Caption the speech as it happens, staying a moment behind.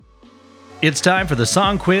It's time for the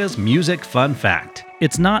Song Quiz Music Fun Fact.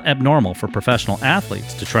 It's not abnormal for professional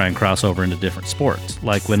athletes to try and cross over into different sports,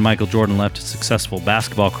 like when Michael Jordan left a successful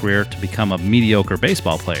basketball career to become a mediocre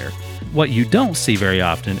baseball player. What you don't see very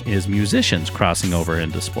often is musicians crossing over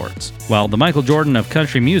into sports. Well, the Michael Jordan of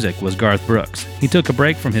country music was Garth Brooks. He took a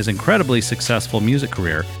break from his incredibly successful music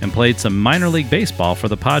career and played some minor league baseball for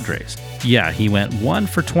the Padres. Yeah, he went 1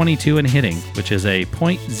 for 22 in hitting, which is a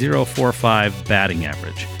 .045 batting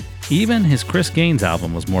average. Even his Chris Gaines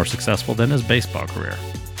album was more successful than his baseball career.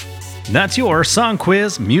 That's your Song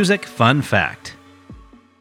Quiz Music Fun Fact.